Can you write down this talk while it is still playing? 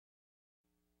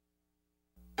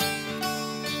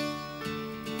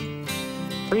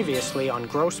Previously on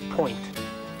Grosse Pointe.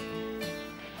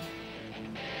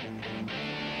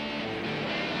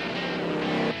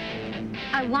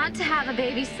 I want to have a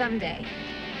baby someday,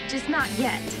 just not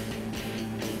yet.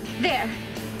 There,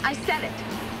 I said it.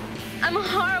 I'm a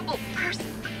horrible person.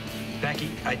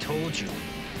 Becky, I told you.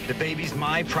 The baby's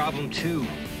my problem, too.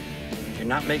 You're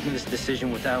not making this decision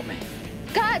without me.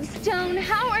 God, Stone,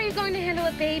 how are you going to handle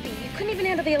a baby? You couldn't even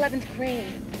handle the 11th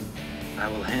grade. I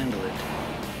will handle it.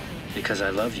 Because I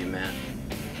love you, man.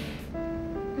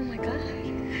 Oh, my God.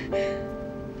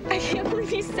 I can't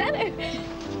believe you said it.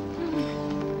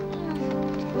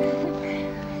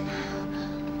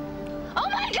 Oh,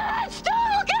 my God!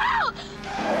 Stone, look out!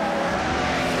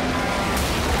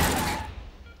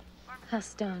 How's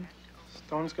Stone?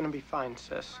 Stone's gonna be fine,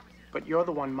 sis. But you're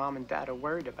the one Mom and Dad are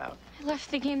worried about. I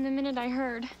left the game the minute I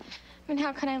heard. I mean,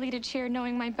 how can I lead a cheer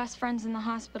knowing my best friend's in the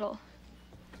hospital?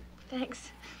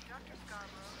 Thanks.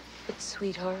 But,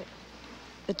 sweetheart,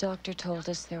 the doctor told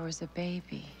us there was a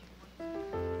baby.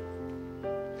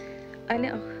 I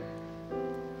know.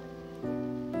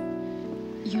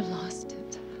 You lost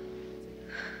it.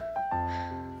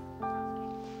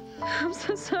 I'm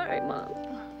so sorry, Mom.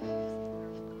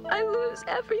 I lose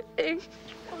everything.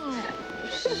 Oh,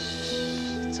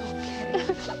 it's okay.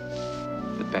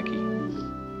 But Becky,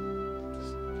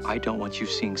 I don't want you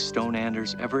seeing Stone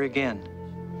Anders ever again.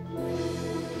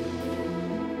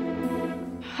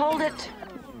 Hold it.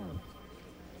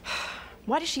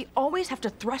 Why does she always have to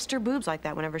thrust her boobs like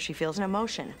that whenever she feels an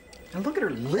emotion? And look at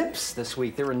her lips this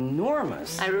week. They're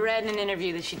enormous. I read in an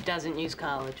interview that she doesn't use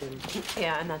collagen.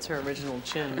 Yeah, and that's her original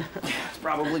chin. It's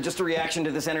probably just a reaction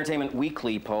to this Entertainment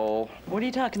Weekly poll. What are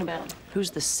you talking about? Who's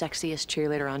the sexiest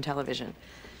cheerleader on television?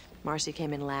 Marcy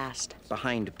came in last.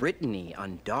 Behind Brittany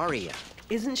on Daria.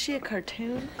 Isn't she a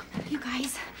cartoon? You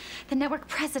guys, the network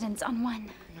president's on one.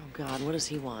 Oh, God, what does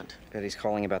he want? Betty's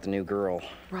calling about the new girl.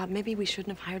 Rob, maybe we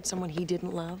shouldn't have hired someone he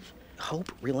didn't love?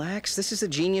 Hope, relax. This is a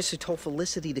genius who told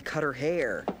Felicity to cut her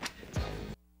hair.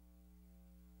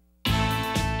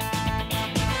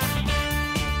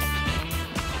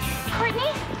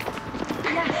 Courtney?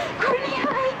 Yeah. Courtney,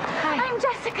 hi. I'm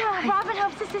Jessica. Robin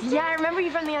Hope's assistant. Yeah, I remember you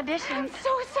from the audition. I'm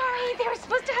so sorry. They were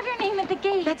supposed to have your name at the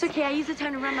gate. That's okay. I use the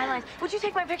time to run my lines. Would you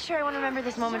take my picture? I want to remember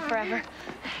this moment forever.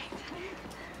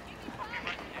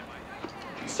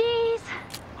 Cheese.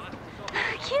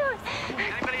 Cute.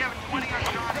 Anybody have a 20 on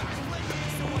Johnny?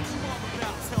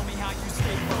 Tell me how you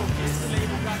stay focused. The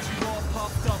label got you all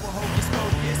puffed up with hocus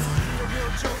pocus. The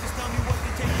real joke is tell me what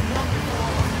they take you looking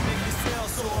for. To make you sell,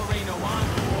 so ain't no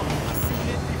encore. I've seen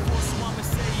it before, so I'ma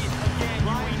say it again.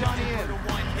 You ain't nothing but a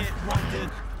one-hit wonder.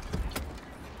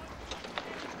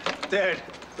 Dude,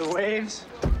 the waves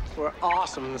were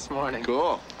awesome this morning.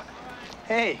 Cool.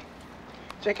 Hey,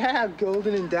 check out how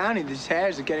golden and downy these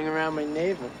hairs are getting around my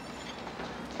navel.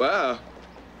 Wow.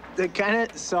 They're kind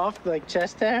of soft like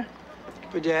chest hair,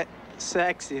 but yet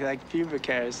sexy like pubic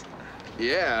hairs.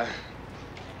 Yeah.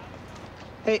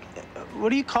 Hey, what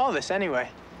do you call this anyway?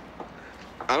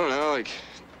 I don't know, like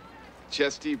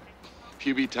chesty,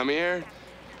 puby tummy hair?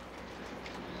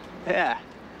 Yeah.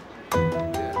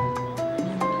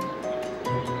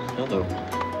 Hello.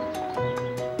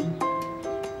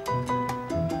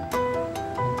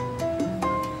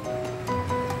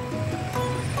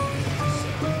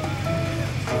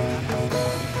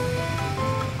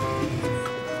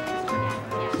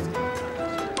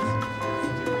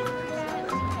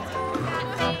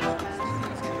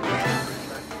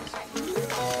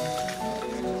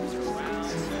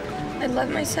 I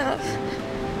love myself.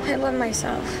 I love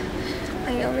myself.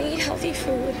 I only eat healthy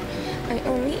food. I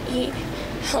only eat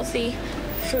healthy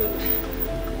food.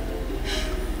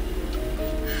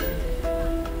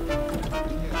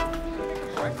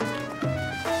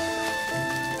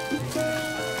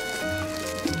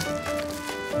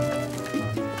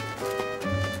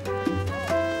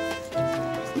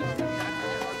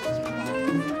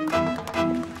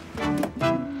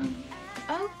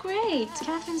 Oh, great.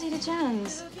 Catherine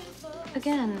Zeta-Jones.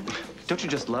 Again. Don't you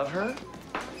just love her?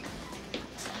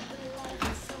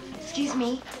 Excuse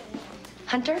me.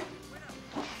 Hunter?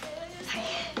 Hi.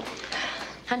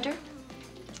 Hunter?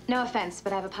 No offense,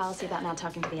 but I have a policy about not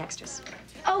talking to the extras.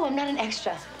 Oh, I'm not an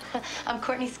extra. I'm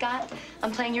Courtney Scott.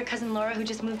 I'm playing your cousin Laura, who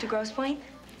just moved to Grosse Pointe.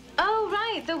 Oh,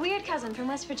 right, the weird cousin from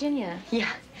West Virginia.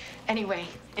 Yeah. Anyway,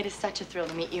 it is such a thrill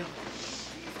to meet you.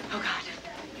 Oh, God.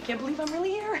 I can't believe I'm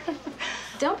really here.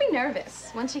 Don't be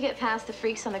nervous. Once you get past the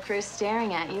freaks on the cruise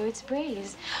staring at you, it's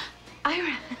breeze.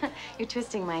 You're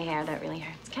twisting my hair. That really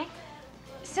hurts, okay?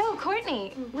 So,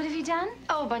 Courtney, what have you done?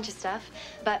 Oh, a bunch of stuff.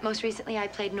 But most recently, I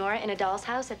played Nora in A Doll's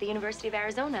House at the University of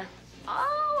Arizona.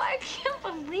 Oh, I can't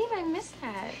believe I missed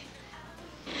that.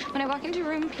 When I walk into a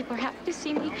room, people are happy to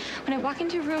see me. When I walk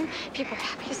into a room, people are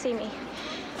happy to see me.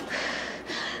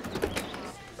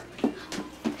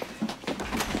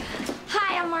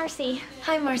 Hi, I'm Marcy.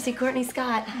 Hi, Marcy. Courtney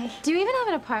Scott. Hi. Do you even have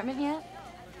an apartment yet?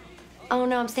 Oh,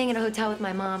 no, I'm staying at a hotel with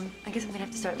my mom. I guess I'm gonna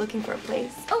have to start looking for a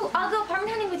place. Oh, I'll go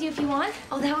apartment hunting with you if you want.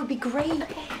 Oh, that would be great.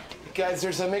 Okay. Guys,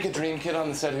 there's a Make a Dream kid on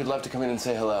the set who'd love to come in and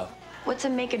say hello. What's a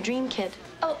Make a Dream kid?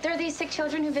 Oh, there are these sick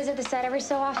children who visit the set every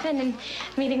so often, and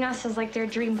meeting us is like their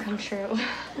dream come true.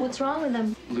 What's wrong with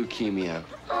them? Leukemia.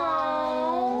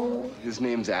 Oh. His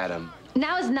name's Adam.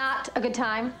 Now is not a good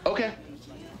time. Okay.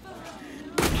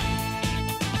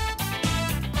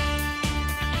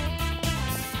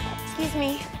 Excuse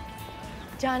me.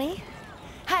 Johnny?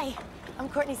 Hi, I'm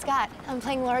Courtney Scott. I'm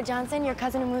playing Laura Johnson, your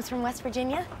cousin who moves from West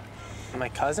Virginia. My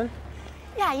cousin?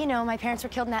 Yeah, you know, my parents were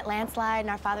killed in that landslide, and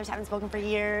our fathers haven't spoken for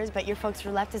years, but your folks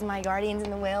were left as my guardians in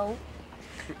the will.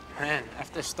 Man, I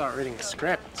have to start reading the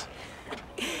script.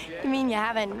 You mean you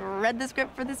haven't read the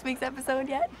script for this week's episode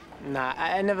yet? Nah,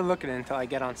 I never look at it until I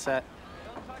get on set.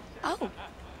 Oh.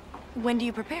 When do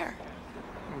you prepare?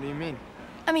 What do you mean?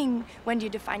 I mean, when do you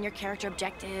define your character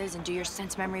objectives and do your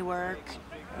sense memory work?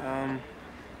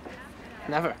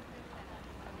 Never.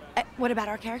 What about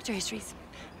our character histories?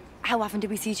 How often did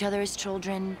we see each other as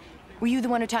children? Were you the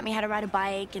one who taught me how to ride a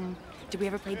bike, and did we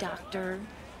ever play doctor?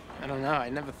 I don't know. I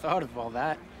never thought of all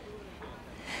that.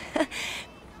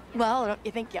 Well, don't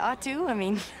you think you ought to? I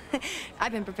mean,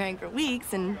 I've been preparing for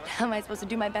weeks, and how am I supposed to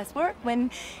do my best work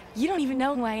when you don't even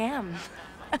know who I am?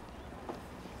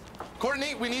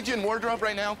 Courtney, we need you in wardrobe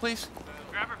right now, please.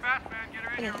 Grab her fast, man. Get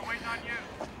her in here. We're waiting on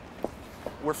you.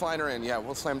 We're flying her in. Yeah,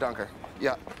 we'll slam dunk her.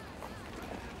 Yeah.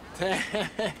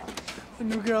 The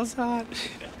new girl's hot.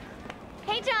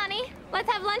 Hey, Johnny.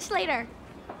 Let's have lunch later.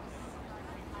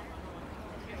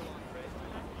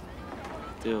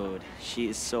 Dude, she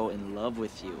is so in love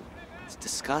with you. It's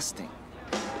disgusting.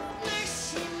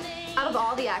 Out of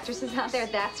all the actresses out there,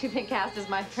 that's who they cast as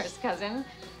my first cousin.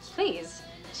 Please.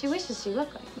 She wishes she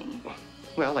looked like me.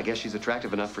 Well, I guess she's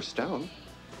attractive enough for Stone.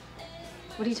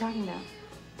 What are you talking about?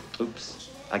 Oops.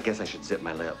 I guess I should zip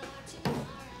my lip.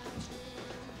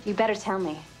 You better tell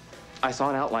me. I saw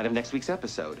an outline of next week's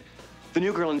episode. The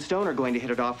new girl and Stone are going to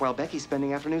hit it off while Becky's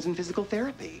spending afternoons in physical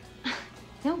therapy.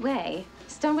 No way.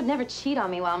 Stone would never cheat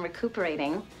on me while I'm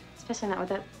recuperating. Especially not with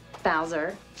that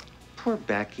Bowser. Poor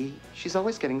Becky. She's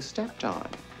always getting stepped on.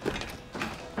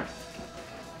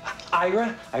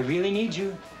 Ira, I really need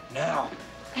you now.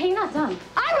 Hey, you're not done.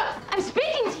 Ira! I'm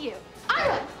speaking to you!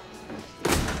 Ira!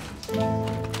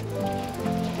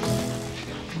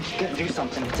 You gotta do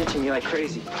something. It's itching me like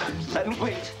crazy. Let me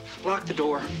wait. Lock the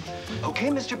door. Okay,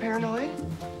 Mr. Paranoid?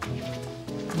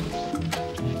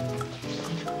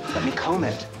 Let me comb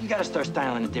it. You gotta start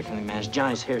styling it differently, man.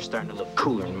 Johnny's hair's starting to look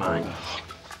cooler than mine.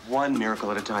 One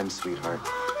miracle at a time, sweetheart.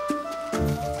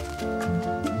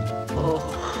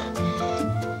 Oh.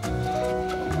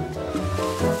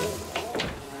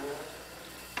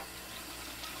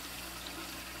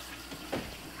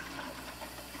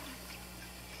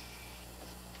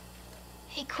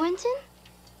 Hey, Quentin?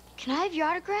 Can I have your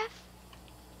autograph?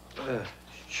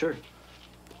 Sure.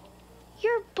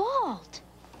 You're bald.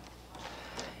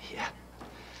 Yeah.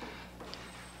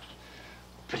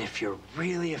 But if you're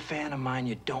really a fan of mine,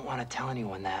 you don't want to tell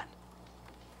anyone that.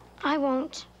 I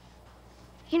won't.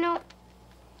 You know,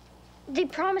 they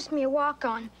promised me a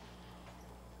walk-on.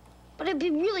 But it'd be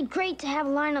really great to have a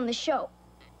line on the show.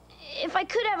 If I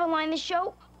could have a line on the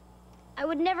show, I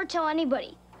would never tell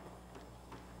anybody.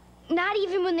 Not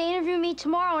even when they interview me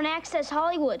tomorrow on Access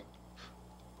Hollywood.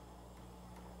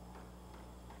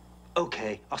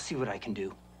 Okay, I'll see what I can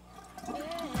do.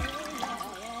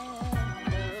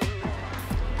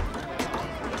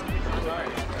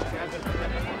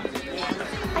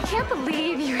 I can't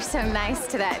believe you were so nice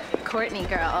to that Courtney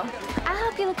girl. I'll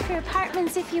help you look for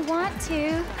apartments if you want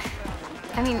to.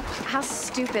 I mean, how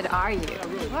stupid are you?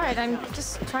 What? I'm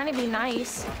just trying to be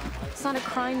nice. It's not a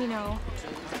crime, you know.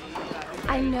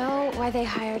 I know why they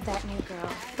hired that new girl,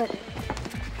 but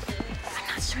I'm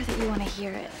not sure that you want to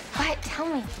hear it. What? Tell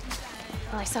me.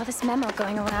 Well, I saw this memo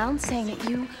going around saying that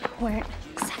you weren't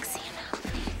sexy enough.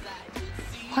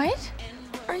 What?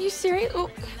 Are you serious?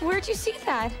 Where'd you see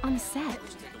that? On the set.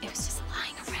 It was just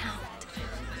lying around.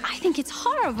 I think it's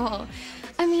horrible.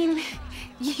 I mean,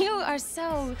 you are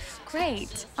so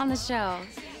great on the show,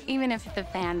 even if the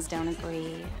fans don't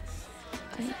agree.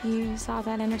 But you saw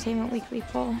that Entertainment Weekly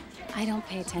poll. I don't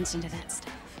pay attention to that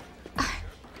stuff.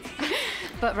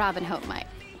 But Robin Hope might.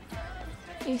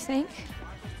 You think?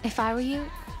 If I were you,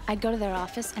 I'd go to their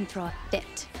office and throw a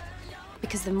fit.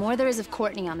 Because the more there is of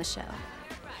Courtney on the show,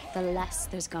 the less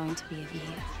there's going to be of you.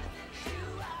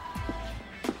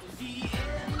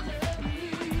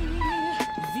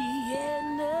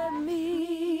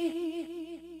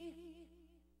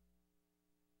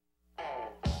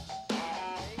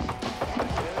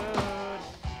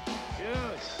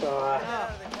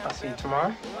 I'll see you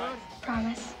tomorrow.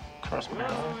 Promise. Cross my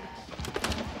heart.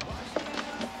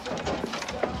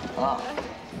 Oh.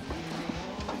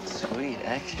 Sweet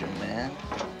extra, man.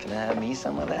 Can I have me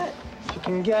some of that? You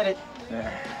can get it.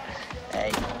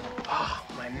 Hey. Oh,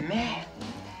 my man.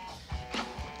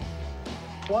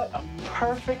 What a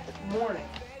perfect morning.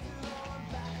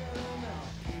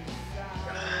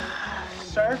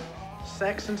 Surf,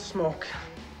 sex, and smoke.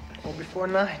 All before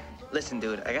 9. Listen,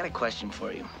 dude, I got a question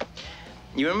for you.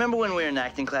 You remember when we were in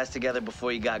acting class together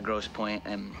before you got Grosse Pointe,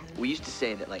 and we used to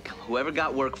say that, like, whoever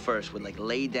got work first would, like,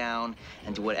 lay down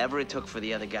and do whatever it took for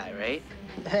the other guy, right?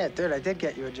 Yeah, dude, I did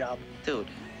get you a job. Dude,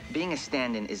 being a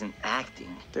stand-in isn't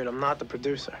acting. Dude, I'm not the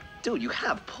producer. Dude, you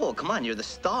have pull. Come on, you're the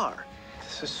star.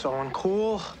 This is so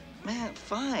uncool. Man,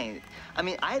 fine. I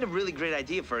mean, I had a really great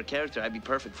idea for a character I'd be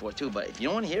perfect for, too, but if you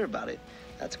don't want to hear about it,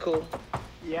 that's cool.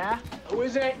 Yeah? Who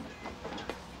is it?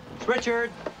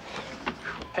 Richard.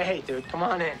 Hey, dude, come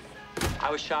on in. I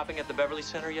was shopping at the Beverly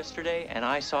Center yesterday, and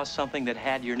I saw something that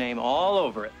had your name all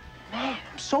over it. Man,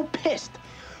 I'm so pissed.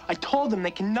 I told them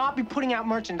they cannot be putting out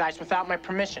merchandise without my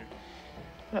permission.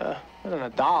 Wasn't a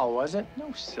doll, was it?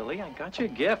 No, silly. I got you a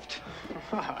gift.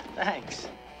 Oh, thanks.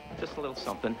 Just a little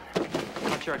something. I'm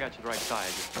not sure I got you the right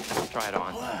size. Just try it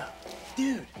on. Wow.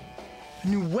 Dude, a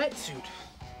new wetsuit.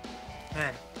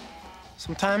 Man,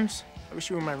 sometimes I wish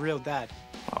you were my real dad.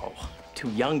 Oh, too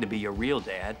young to be your real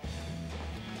dad.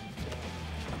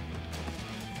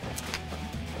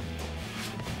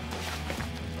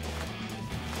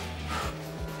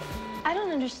 I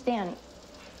don't understand.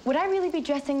 Would I really be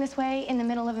dressing this way in the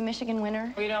middle of a Michigan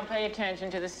winter? We don't pay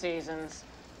attention to the seasons.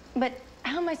 But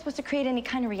how am I supposed to create any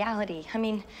kind of reality? I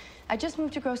mean, I just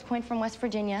moved to Grosse Pointe from West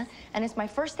Virginia, and it's my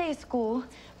first day of school.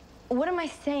 What am I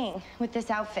saying with this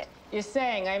outfit? You're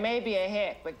saying I may be a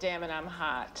hick, but damn it, I'm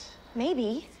hot.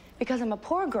 Maybe, because I'm a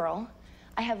poor girl,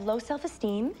 I have low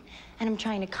self-esteem, and I'm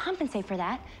trying to compensate for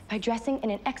that by dressing in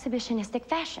an exhibitionistic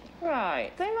fashion.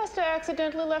 Right. They must have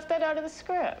accidentally left that out of the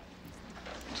script.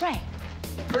 Right.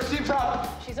 First team's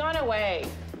up. She's on her way.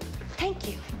 Thank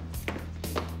you.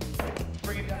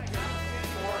 Bring it down.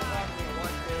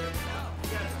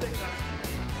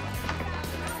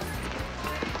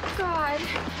 God,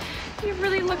 you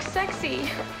really look sexy.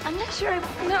 I'm not sure I...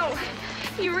 No,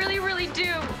 you really, really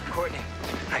do. Courtney.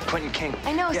 Hi, Quentin King.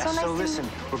 I know, yeah, so nice so listen,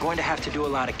 we're going to have to do a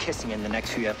lot of kissing in the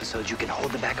next few episodes. You can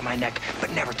hold the back of my neck,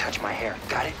 but never touch my hair.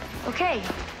 Got it? Okay.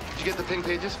 Did you get the pink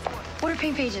pages? What are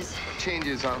pink pages?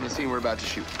 Changes on the scene we're about to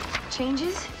shoot.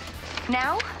 Changes?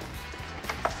 Now?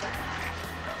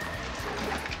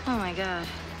 Oh, my God.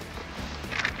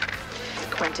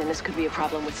 Quentin, this could be a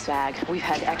problem with SAG. We've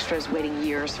had extras waiting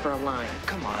years for a line.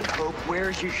 Come on, Hope.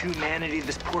 Where's your humanity?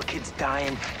 This poor kid's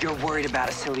dying. You're worried about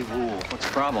a silly rule. What's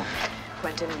the problem?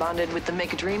 Quentin bonded with the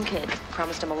Make a Dream kid.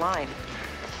 Promised him a line.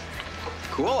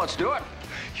 Cool, let's do it.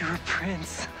 You're a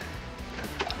prince.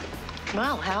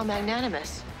 Well, how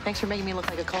magnanimous. Thanks for making me look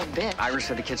like a cold bitch. Iris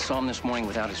said the kid saw him this morning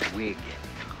without his wig.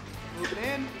 Moving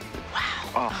in.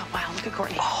 Oh, wow, look at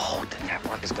Courtney. Oh, the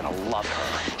network is gonna love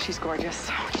her. She's gorgeous.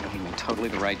 You know, we made totally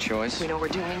the right choice. We know what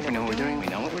we're doing. We know what we're doing. We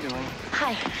know what we're doing.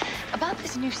 Hi. About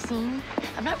this new scene,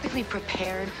 I'm not really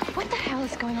prepared. What the hell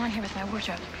is going on here with my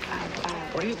wardrobe?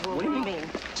 What do you mean?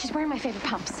 She's wearing my favorite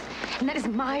pumps. And that is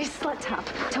my slut top.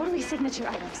 Totally signature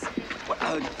items.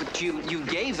 But you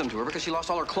gave them to her because she lost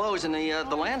all her clothes in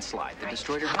the landslide that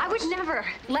destroyed her house. I would never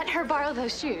let her borrow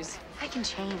those shoes. I can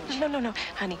change. No.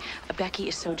 Honey, Becky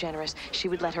is so generous. She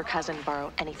would let her cousin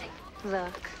borrow anything.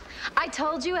 Look, I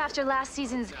told you after last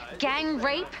season's gang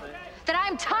rape that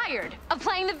I'm tired of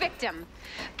playing the victim.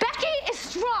 Becky is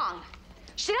strong.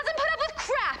 She doesn't put up with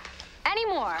crap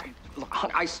anymore. Look,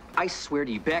 hon, I swear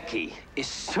to you, Becky is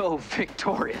so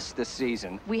victorious this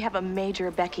season. We have a major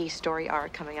Becky story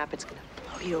arc coming up. It's gonna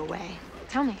blow you away.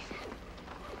 Tell me.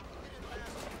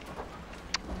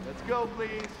 Let's go,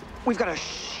 please. We've got to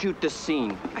shoot the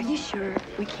scene. Are you sure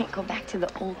we can't go back to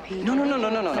the old page? No.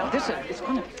 Listen, it's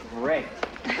gonna be great.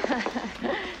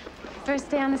 First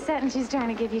day on the set and she's trying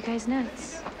to give you guys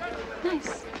notes.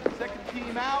 Nice. Second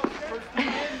team out. First team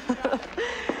in.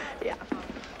 Yeah.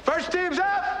 First team's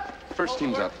up. First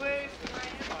team's up.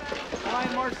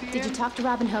 Did you talk to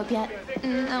Rob and Hope yet?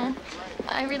 No,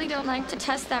 I really don't like to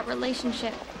test that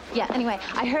relationship. Yeah, anyway,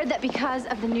 I heard that because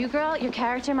of the new girl, your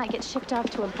character might get shipped off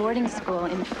to a boarding school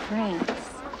in France.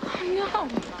 No.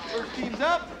 First team's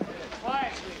up.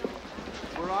 Quiet.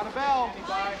 We're on a bell.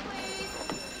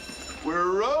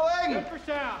 We're rolling. Good for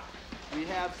sound. We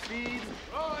have speed.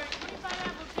 Rolling. 25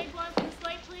 apples. Take one from the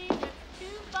slate, please. That's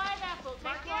 25 apples.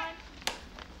 Take one.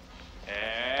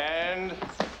 And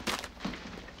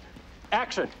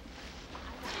action.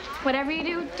 Whatever you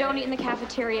do, don't eat in the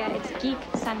cafeteria. It's Geek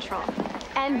Central.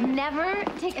 And never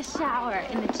take a shower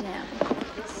in the gym.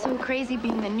 It's so crazy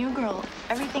being the new girl.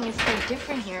 Everything is so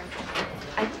different here.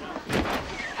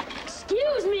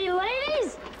 Excuse me,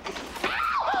 ladies! Ow!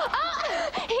 Oh,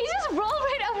 he just rolled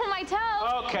right over my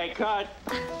toe. Okay, cut.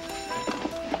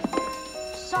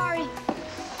 Sorry.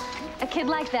 A kid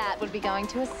like that would be going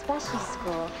to a special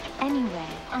school anyway.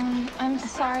 I'm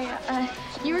sorry.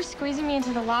 You were squeezing me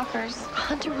into the lockers.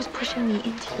 Hunter was pushing me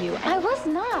into you. I was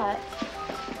not.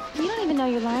 You don't even know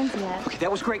your lines yet. Okay,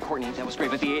 that was great, Courtney. That was great.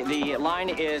 But the line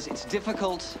is, it's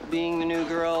difficult being the new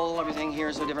girl. Everything here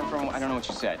is so different from, I don't know what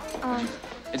you said.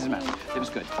 It doesn't matter. It was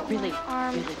good. Really,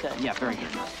 really good. Yeah, very good.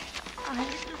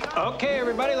 Okay,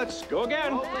 everybody, let's go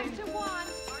again. Back to one.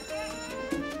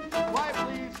 Quiet,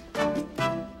 please.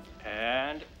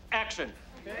 And action.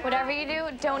 Whatever you do,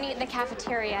 don't eat in the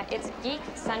cafeteria. It's Geek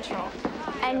Central.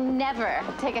 And never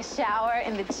take a shower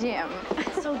in the gym.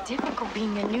 It's so difficult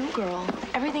being a new girl.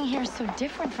 Everything here is so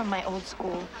different from my old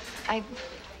school.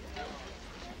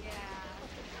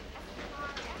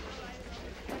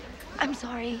 I'm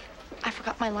sorry. I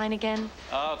forgot my line again.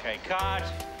 Okay, cut.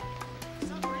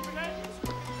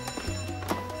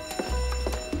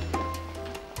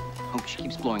 Oh, she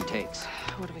keeps blowing takes.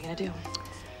 What are we gonna do?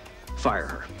 Fire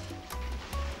her.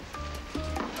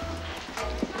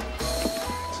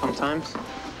 Sometimes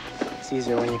it's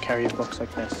easier when you carry your books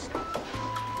like this.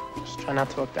 Just try not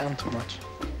to look down too much.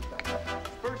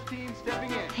 First team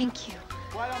stepping in. Thank you.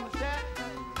 Quiet on the set.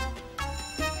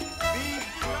 Speed.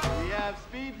 We have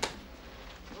speed.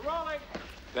 We're rolling.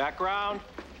 Background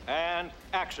and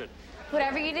action.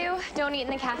 Whatever you do, don't eat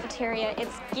in the cafeteria.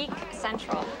 It's Geek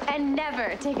Central. And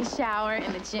never take a shower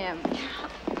in the gym.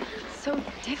 It's so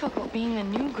difficult being a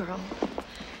new girl.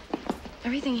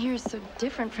 Everything here is so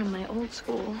different from my old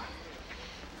school.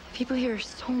 People here are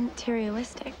so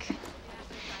materialistic.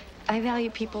 I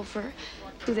value people for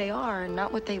who they are,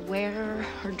 not what they wear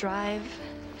or drive.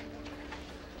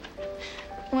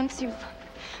 Once you've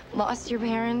lost your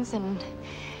parents and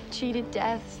cheated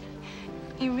death,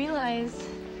 you realize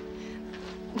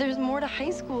there's more to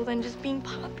high school than just being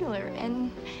popular,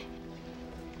 and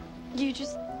you're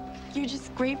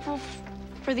just grateful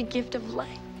for the gift of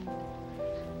life.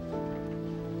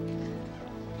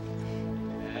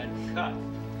 And cut.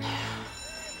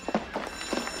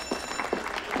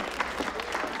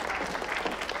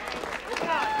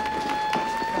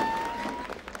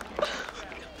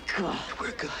 God,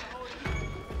 we're good.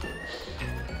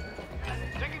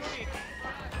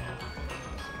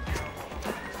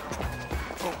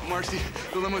 Oh, Marcy,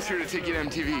 the limo's here to take you to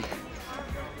MTV.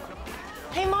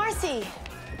 Hey, Marcy.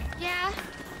 Yeah?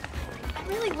 I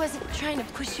really wasn't trying to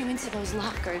push you into those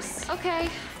lockers. Okay.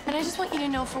 And I just want you to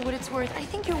know, for what it's worth, I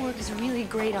think your work is really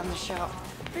great on the show.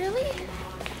 Really?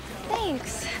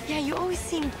 Thanks. Yeah, you always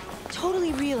seem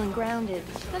totally real and grounded.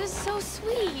 That is so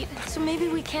sweet. So maybe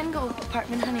we can go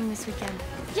apartment hunting this weekend.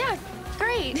 Yeah,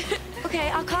 great. Okay,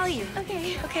 I'll call you.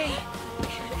 Okay. Okay.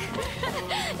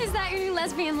 Is that your new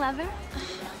lesbian lover?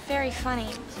 Very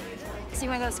funny. So you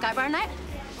want to go to Sky Bar tonight?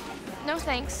 No,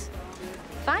 thanks.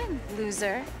 Fine,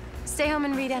 loser. Stay home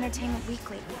and read Entertainment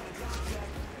Weekly.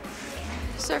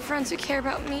 I deserve friends who care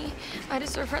about me. I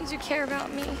deserve friends who care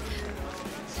about me.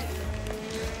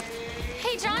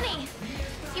 Hey, Johnny.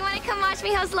 You want to come watch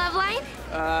me host Love Line?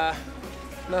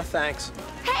 No thanks.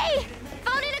 Hey,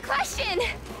 phone in a question.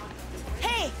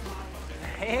 Hey,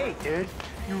 Hey, dude,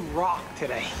 you rock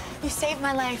today. you saved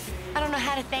my life. I don't know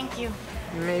how to thank you.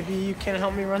 Maybe you can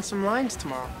help me run some lines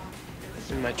tomorrow.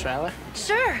 In my trailer.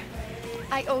 Sure.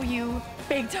 I owe you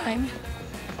big time.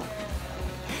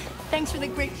 Thanks for the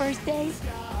great first day.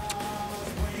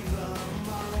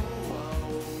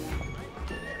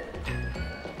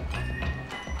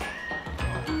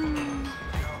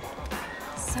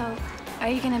 So, are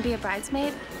you gonna be a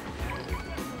bridesmaid?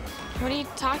 What are you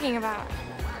talking about?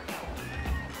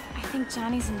 I think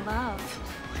Johnny's in love.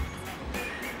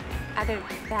 Either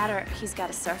that or he's got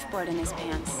a surfboard in his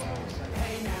pants.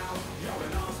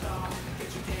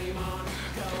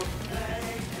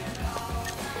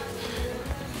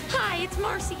 Hi, it's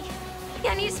Marcy.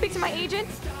 Yeah, I need to speak to my agent.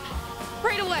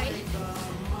 Right away.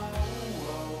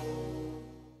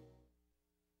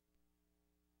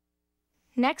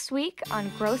 Next week on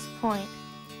Grosse Pointe.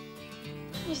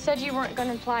 You said you weren't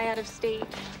going to fly out of state.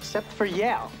 Except for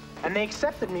Yale. And they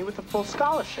accepted me with a full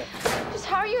scholarship. Just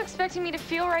how are you expecting me to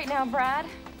feel right now, Brad?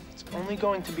 It's only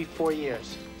going to be 4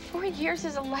 years. 4 years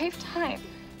is a lifetime.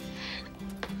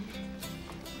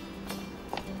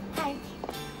 Hi.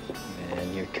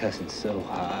 Man, your cousin's so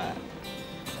hot.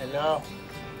 I know.